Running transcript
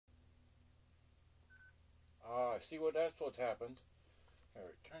see that's what's happened. All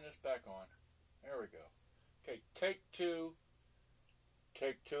right, turn this back on. There we go. Okay, take two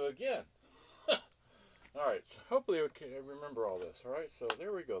again. All right, so hopefully I remember all this. All right, so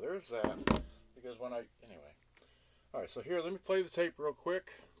there we go. There's that. Because anyway. All right, so here, let me play the tape real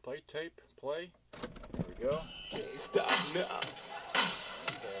quick. Play tape, play. There we go. Can't stop now.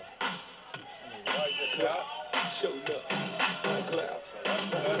 Okay. Let me write this out. Show up. Not clap. Not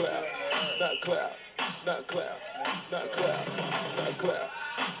clap. Not clap. Not clap. Not clap. Not clap.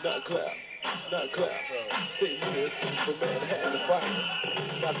 Not clap. Not clap. Say this, Superman had to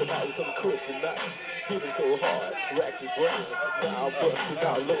fight. Not the night with some kryptonite. Hit him so hard, racked his brain. Now I'm busting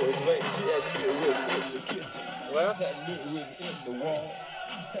out Lois Lane. She had mirrors in the kitchen. Well, that mirror was in the wall.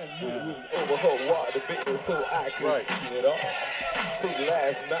 That mirror was over her water baby, so I could see it all. So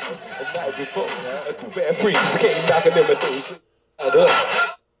last night, the night before, two bad freaks came knocking them a door.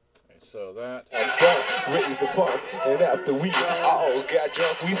 So that. Raised the park, and after we all got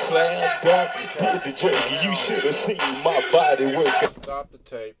drunk, we slammed dunk, did the jerky. You should have seen my body working. Stop the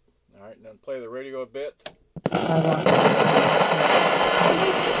tape. All right, and then play the radio a bit.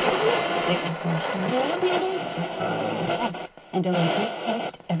 And a great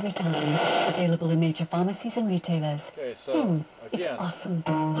taste every time. Available in major pharmacies and retailers. Okay, so It's again, awesome.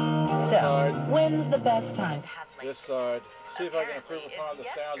 So, when's the best time to have this side. See if I can improve upon the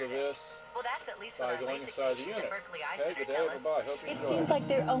sound of this. Well, that's at least By going inside the unit. Okay, good day, everybody. Hope you It enjoy. seems like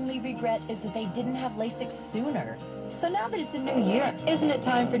their only regret is that they didn't have LASIK sooner. So now that it's a new year, isn't it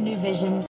time for new vision?